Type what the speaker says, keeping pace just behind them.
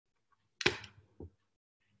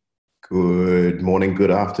Good morning,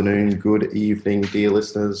 good afternoon, good evening, dear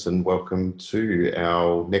listeners, and welcome to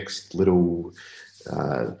our next little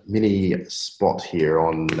mini spot here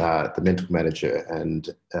on The Mental Manager.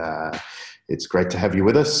 And it's great to have you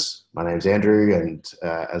with us. My name's Andrew, and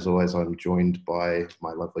as always, I'm joined by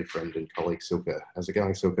my lovely friend and colleague, Silke. How's it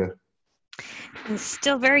going, Silke?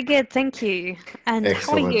 Still very good, thank you. And how are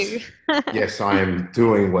Excellent. you? Yes, I am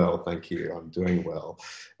doing well, thank you. I'm doing well.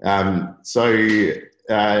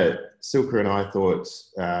 Silke and I thought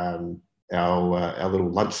our little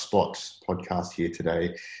lunch spot podcast here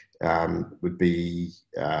today would be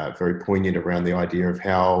very poignant around the idea of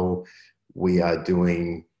how we are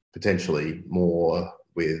doing potentially more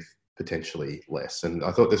with potentially less. And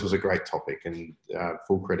I thought this was a great topic, and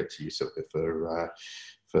full credit to you, Silke, for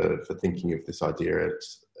thinking of this idea.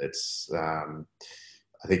 It's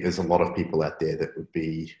I think there's a lot of people out there that would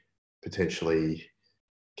be potentially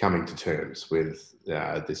coming to terms with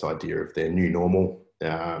this idea of their new normal.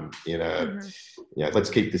 Let's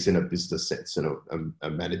keep this in a business sense and a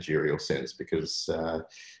managerial sense, because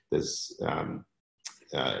there's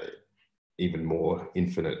even more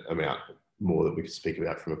infinite amount more that we could speak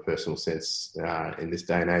about from a personal sense in this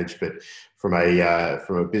day and age. But from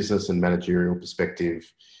a business and managerial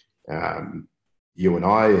perspective, you and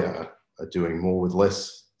I are doing more with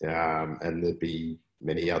less, and there'd be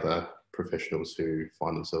many other professionals who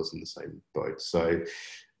find themselves in the same boat. So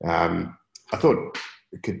I thought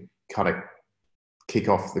we could kind of kick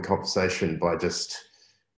off the conversation by just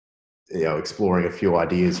exploring a few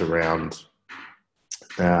ideas around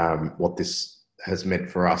what this has meant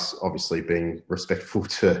for us, obviously being respectful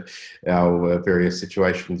to our various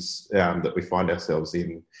situations that we find ourselves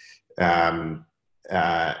in. And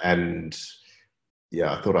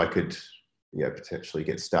yeah, I thought I could potentially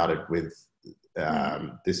get started with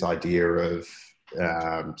this idea of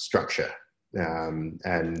structure and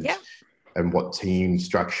what team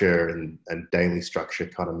structure and daily structure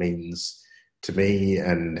kind of means to me,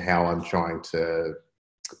 and how I'm trying to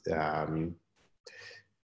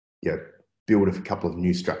build a couple of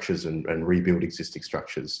new structures and rebuild existing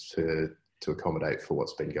structures to accommodate for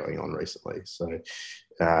what's been going on recently. So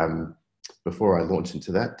before I launch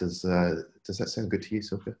into that, does that sound good to you,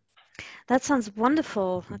 Silke? That sounds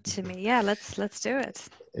wonderful to me. Yeah, let's do it.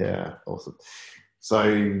 Yeah, awesome. So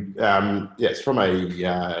it's from a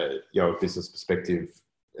business perspective.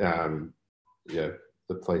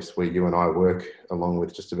 The place where you and I work, along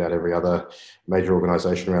with just about every other major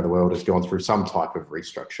organisation around the world, has gone through some type of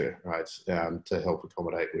restructure, right, to help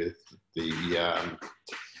accommodate with the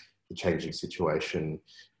changing situation,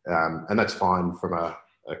 and that's fine from a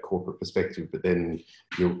corporate perspective. But then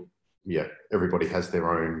everybody has their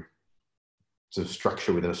own sort of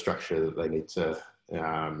structure within a structure that they need to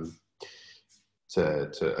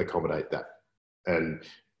accommodate that. And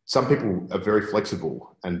some people are very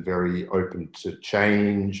flexible and very open to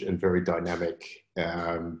change and very dynamic,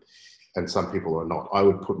 and some people are not. I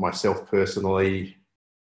would put myself personally,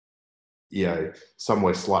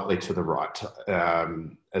 somewhere slightly to the right,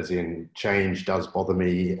 as in change does bother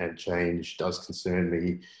me and change does concern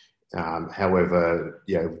me. However,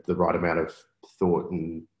 the right amount of thought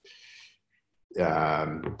and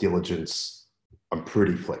diligence, I'm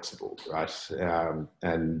pretty flexible, right?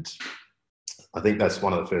 And I think that's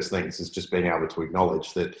one of the first things, is just being able to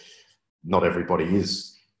acknowledge that not everybody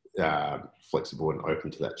is flexible and open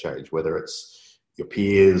to that change, whether it's your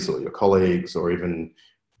peers or your colleagues or even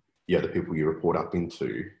the people you report up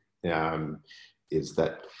into. Is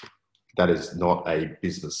that is not a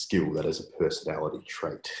business skill, that is a personality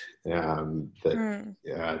trait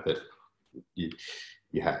that you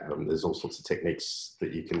have. I mean, there's all sorts of techniques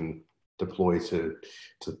that you can deploy to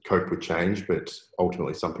cope with change, but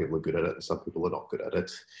ultimately some people are good at it and some people are not good at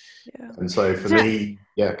it. And so for me,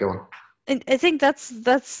 go on. I think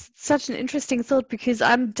that's such an interesting thought, because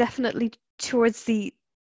I'm definitely towards the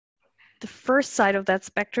first side of that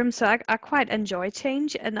spectrum. So I quite enjoy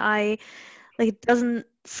change, and it doesn't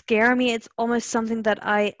scare me. It's almost something that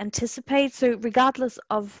I anticipate. So regardless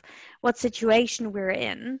of what situation we're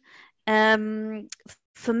in,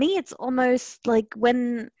 for me, it's almost like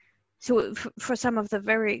for some of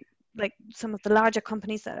the some of the larger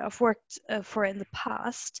companies that I've worked for in the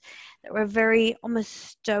past, that were very almost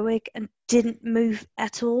stoic and didn't move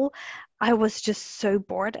at all, I was just so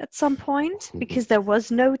bored at some point, because there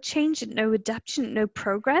was no change and no adaptation, no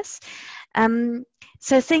progress.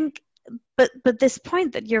 So I think, but this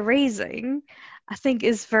point that you're raising, I think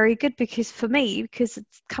is very good, because for me, because it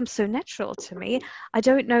comes so natural to me, I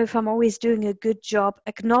don't know if I'm always doing a good job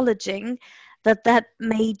acknowledging that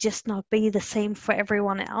may just not be the same for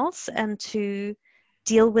everyone else, and to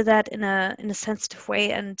deal with that in a sensitive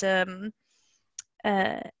way, uh,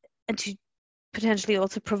 and to potentially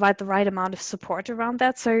also provide the right amount of support around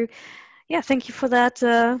that. So yeah, thank you for that,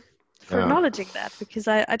 for Yeah. acknowledging that, because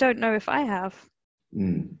I don't know if I have.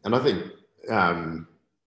 And I think,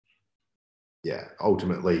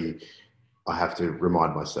 ultimately, I have to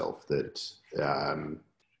remind myself that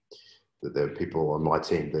that there are people on my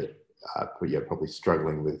team that are probably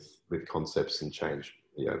struggling with concepts and change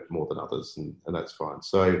more than others, and that's fine.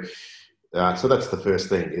 So so that's the first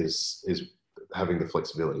thing is having the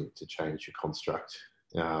flexibility to change your construct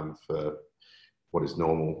for what is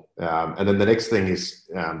normal. And then the next thing is,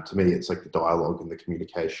 to me, it's like the dialogue and the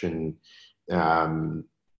communication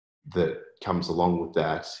that comes along with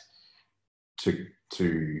that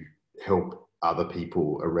to help other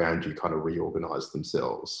people around you kind of reorganize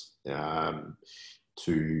themselves,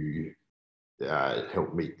 to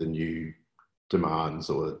help meet the new demands,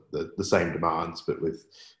 or the same demands but with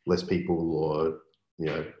less people, or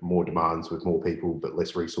more demands with more people but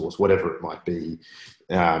less resource, whatever it might be.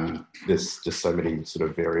 There's just so many sort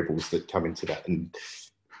of variables that come into that, and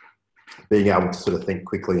being able to sort of think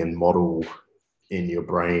quickly and model in your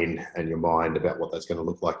brain and your mind about what that's going to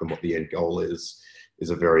look like and what the end goal is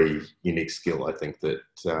a very unique skill, I think, that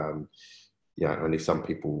only some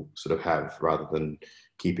people sort of have, rather than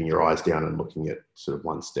keeping your eyes down and looking at sort of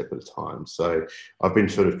one step at a time. So I've been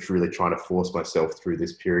sort of really trying to force myself through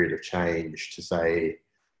this period of change to say,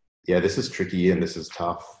 yeah, this is tricky and this is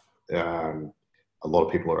tough. A lot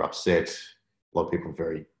of people are upset. A lot of people are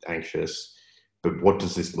very anxious. But what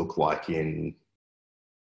does this look like in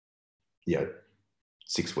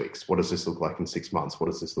 6 weeks? What does this look like in 6 months? What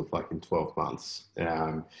does this look like in 12 months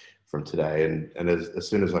from today? And as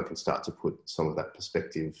soon as I can start to put some of that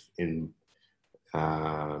perspective in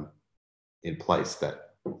place,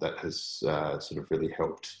 that has sort of really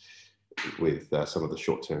helped with some of the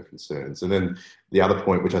short-term concerns. And then the other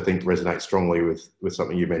point, which I think resonates strongly with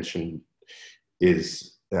something you mentioned,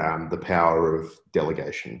 is the power of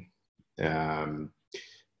delegation. And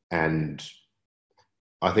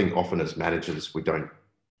I think often as managers, we don't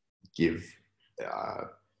give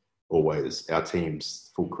always our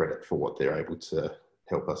teams full credit for what they're able to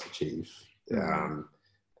help us achieve.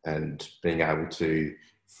 And being able to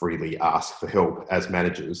freely ask for help as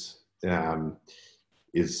managers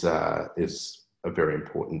is a very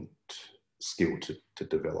important skill to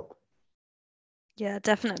develop. Yeah,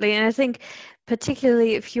 definitely. And I think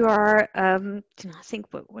particularly if you are, I think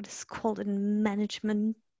what is called in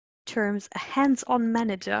management terms, a hands-on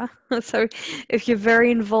manager. So if you're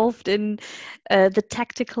very involved in the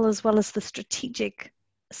tactical as well as the strategic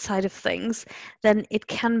side of things, then it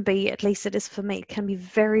can be, at least it is for me, it can be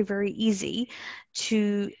very, very easy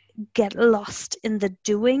to get lost in the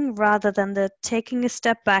doing rather than the taking a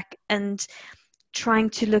step back and trying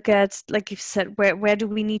to look at, like you've said, where do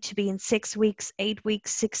we need to be in 6 weeks, 8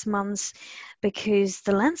 weeks, 6 months, because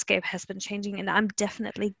the landscape has been changing, and I'm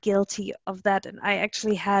definitely guilty of that. And I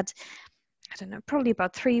actually had, I don't know, probably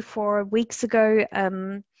about 3-4 weeks ago,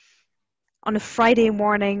 on a Friday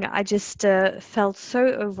morning, I just felt so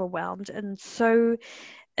overwhelmed and so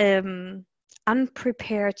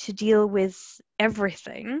unprepared to deal with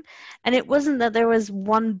everything. And it wasn't that there was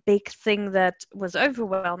one big thing that was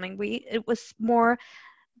overwhelming. It was more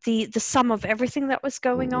the sum of everything that was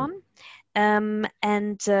going on. I'm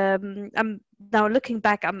now looking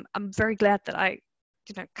back, I'm very glad that I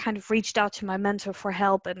kind of reached out to my mentor for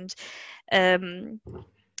help, and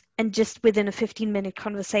just within a 15-minute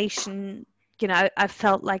conversation, I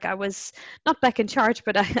felt like I was not back in charge,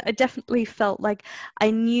 but I definitely felt like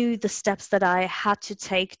I knew the steps that I had to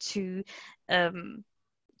take to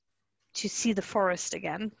see the forest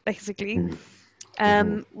again, basically,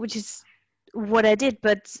 which is what I did.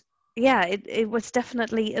 But yeah, it was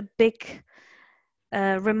definitely a big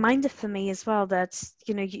reminder for me as well that,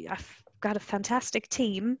 I've got a fantastic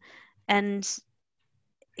team, and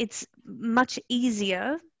it's much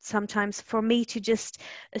easier sometimes for me to just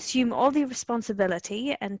assume all the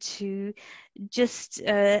responsibility and to just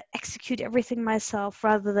execute everything myself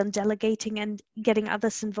rather than delegating and getting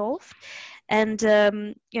others involved. And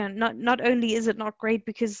not only is it not great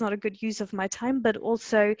because it's not a good use of my time, but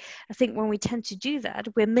also I think when we tend to do that,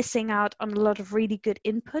 we're missing out on a lot of really good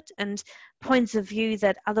input and points of view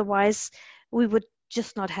that otherwise we would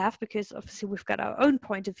just not have, because obviously we've got our own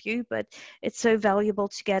point of view, but it's so valuable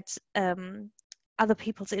to get other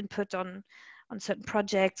people's input on certain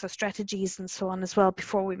projects or strategies and so on as well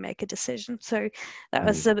before we make a decision. So that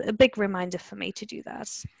was a big reminder for me to do that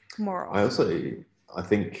more often. I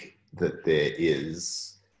think that there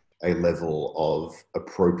is a level of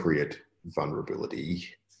appropriate vulnerability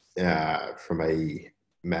from a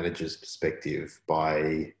manager's perspective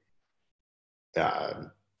by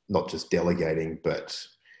not just delegating, but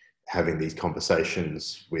having these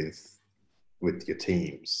conversations with your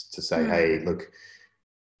teams to say, hey, look,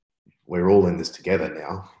 we're all in this together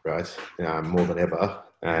now, right? More than ever,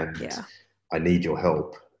 and I need your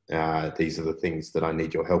help. These are the things that I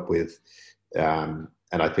need your help with, and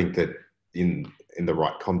I think that in the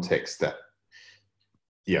right context, that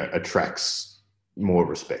attracts more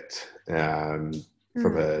respect from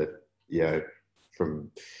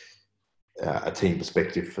a team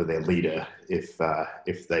perspective for their leader. If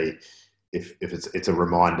it's a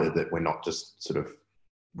reminder that we're not just sort of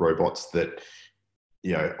robots that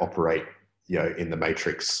operate in the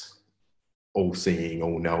matrix, all seeing,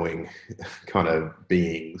 all knowing kind of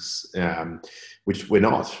beings, which we're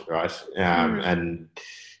not, right? And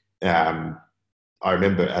I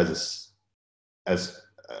remember as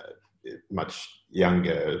much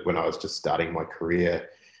younger, when I was just starting my career,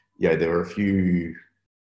 there were a few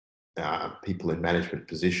people in management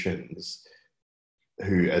positions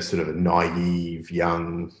who, as sort of a naive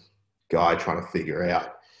young guy trying to figure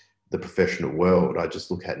out the professional world, I just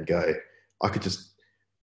look at and go, I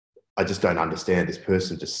just don't understand. This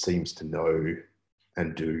person just seems to know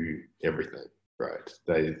and do everything, right?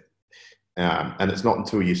 And it's not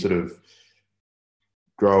until you sort of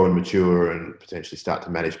grow and mature and potentially start to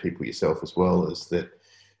manage people yourself as well, as that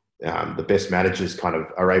the best managers kind of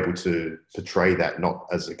are able to portray that not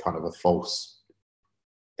as a kind of a false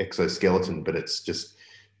exoskeleton, but it's just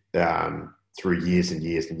through years and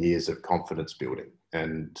years and years of confidence building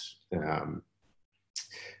and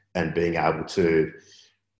being able to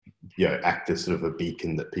act as sort of a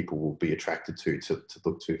beacon that people will be attracted to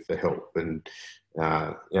look to for help. And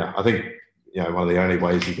I think one of the only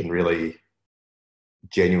ways you can really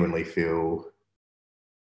genuinely feel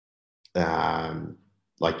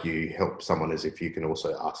like you help someone is if you can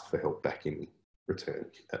also ask for help back in return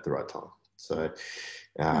at the right time. So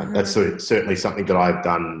that's certainly something that I've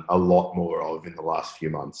done a lot more of in the last few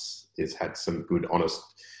months, is had some good, honest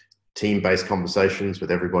team-based conversations with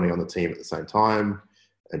everybody on the team at the same time,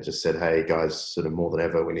 and just said, hey guys, sort of more than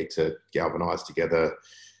ever, we need to galvanize together.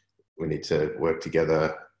 We need to work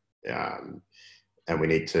together. And we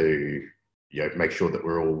need to make sure that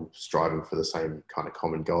we're all striving for the same kind of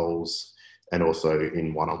common goals. And also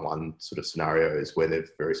in one-on-one sort of scenarios where they're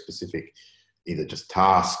very specific, either just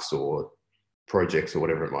tasks or projects or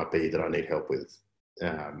whatever it might be that I need help with.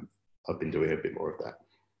 I've been doing a bit more of that.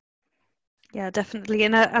 Yeah, definitely.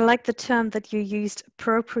 And I like the term that you used,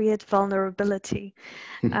 appropriate vulnerability.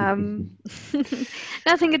 I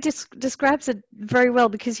think it describes it very well,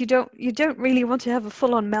 because you don't really want to have a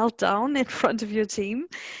full-on meltdown in front of your team.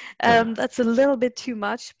 That's a little bit too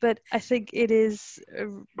much, but I think it is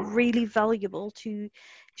really valuable to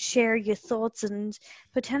share your thoughts and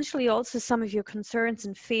potentially also some of your concerns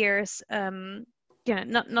and fears.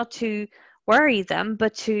 Not to worry them,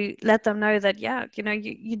 but to let them know that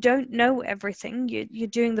you don't know everything. You're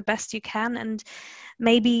doing the best you can, and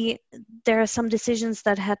maybe there are some decisions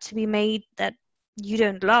that had to be made that you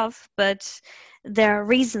don't love, but there are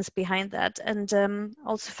reasons behind that. And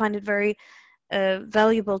also find it very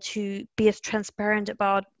valuable to be as transparent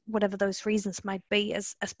about whatever those reasons might be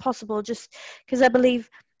as possible, just because I believe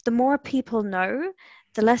the more people know,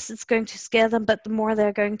 the less it's going to scare them, but the more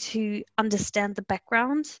they're going to understand the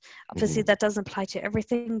background. Obviously, that doesn't apply to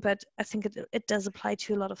everything, but I think it does apply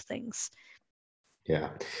to a lot of things. Yeah.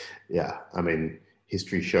 I mean,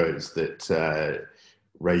 history shows that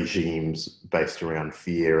regimes based around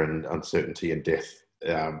fear and uncertainty and death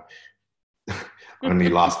only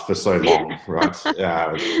last for so long, right?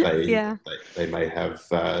 They may have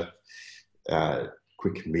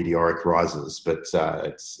quick meteoric rises, but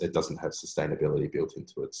it doesn't have sustainability built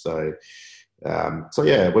into it. So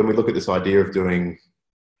when we look at this idea of doing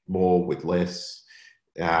more with less,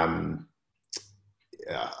 I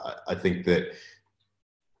think that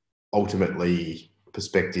ultimately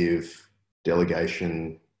perspective,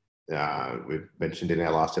 delegation, we've mentioned in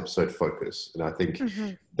our last episode, focus. And I think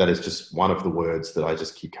that is just one of the words that I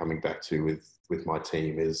just keep coming back to with my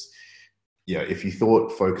team is, if you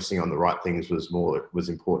thought focusing on the right things was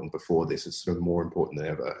important before this, it's sort of more important than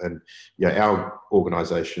ever. And our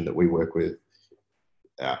organization that we work with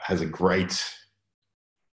has a great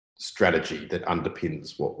strategy that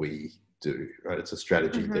underpins what we do, right? It's a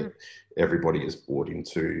strategy that everybody is bought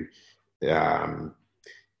into. And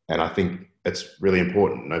I think it's really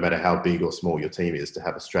important, no matter how big or small your team is, to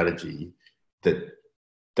have a strategy that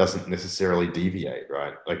doesn't necessarily deviate,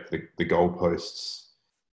 right? Like the goalposts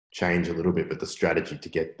change a little bit, but the strategy to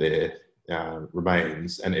get there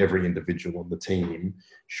remains, and every individual on the team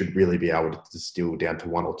should really be able to distill down to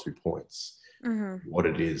 1 or 2 points what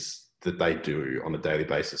it is that they do on a daily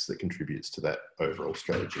basis that contributes to that overall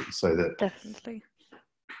strategy, so that Definitely.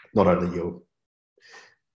 not only you're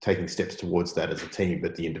taking steps towards that as a team,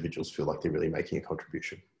 but the individuals feel like they're really making a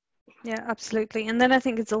contribution. Yeah, absolutely. And then I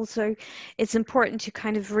think it's important to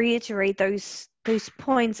kind of reiterate those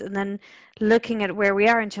points, and then looking at where we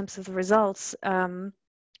are in terms of the results.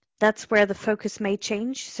 That's where the focus may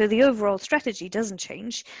change. So the overall strategy doesn't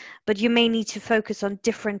change, but you may need to focus on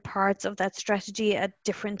different parts of that strategy at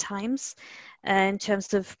different times, in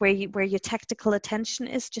terms of where your tactical attention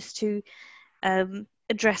is, just to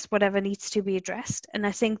address whatever needs to be addressed. And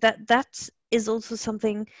I think that is also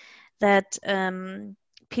something that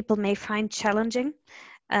people may find challenging.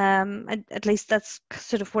 At least that's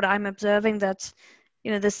sort of what I'm observing, that,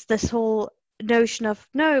 you know, this whole notion of,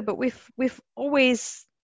 no, but we've always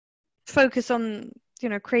focused on, you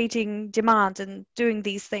know, creating demand and doing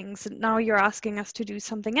these things, and now you're asking us to do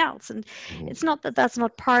something else. And it's not that that's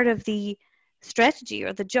not part of the strategy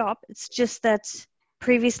or the job, it's just that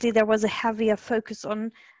previously there was a heavier focus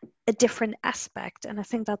on a different aspect. And I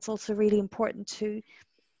think that's also really important to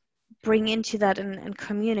bring into that and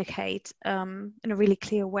communicate in a really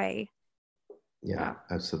clear way. Yeah,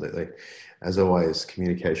 absolutely. As always,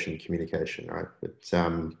 communication, right?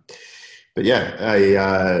 But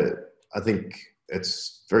yeah, I think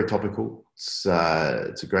it's very topical. It's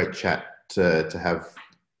a great chat to have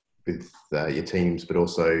with your teams, but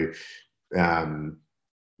also,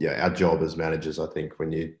 our job as managers, I think,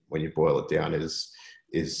 when you boil it down, is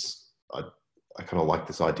I kind of like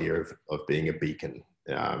this idea of being a beacon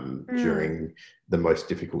during the most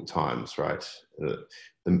difficult times, right?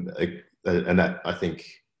 And that, I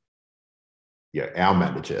think, our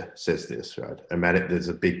manager says this, right? There's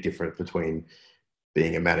a big difference between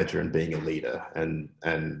being a manager and being a leader,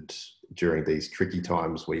 and during these tricky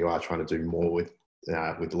times where you are trying to do more with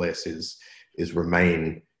less, is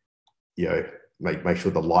remain, make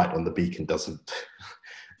sure the light on the beacon doesn't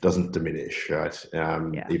diminish, right?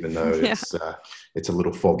 Even though it's a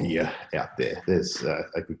little foggier out there. There's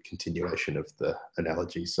a good continuation of the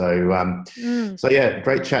analogy. So yeah,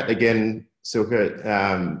 great chat again, Silke.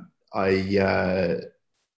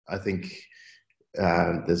 I think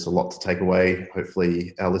there's a lot to take away.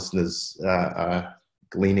 Hopefully our listeners are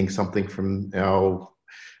gleaning something from our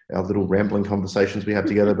little rambling conversations we have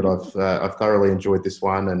together. But I've thoroughly enjoyed this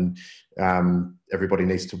one, and everybody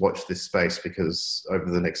needs to watch this space, because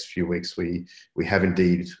over the next few weeks we have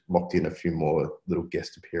indeed locked in a few more little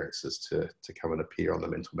guest appearances to come and appear on the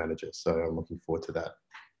Mental Manager. So I'm looking forward to that.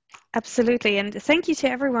 Absolutely. And thank you to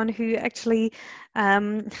everyone who actually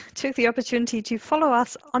took the opportunity to follow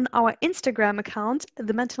us on our Instagram account,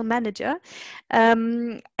 The Mental Manager.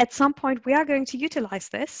 At some point, we are going to utilize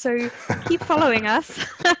this, so keep following us.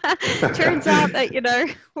 Turns out that,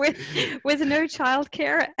 with no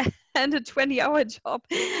childcare and a 20-hour job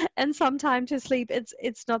and some time to sleep,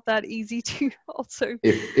 it's not that easy to also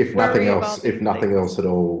if nothing else at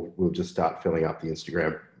all, we'll just start filling up the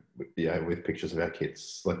Instagram with pictures of our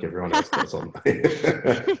kids like everyone else does on.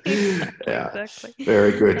 Exactly.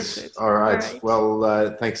 Very good. All right.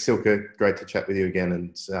 Well, thanks, Silke. Great to chat with you again,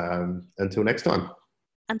 and until next time.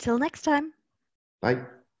 Until next time. Bye.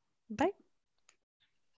 Bye.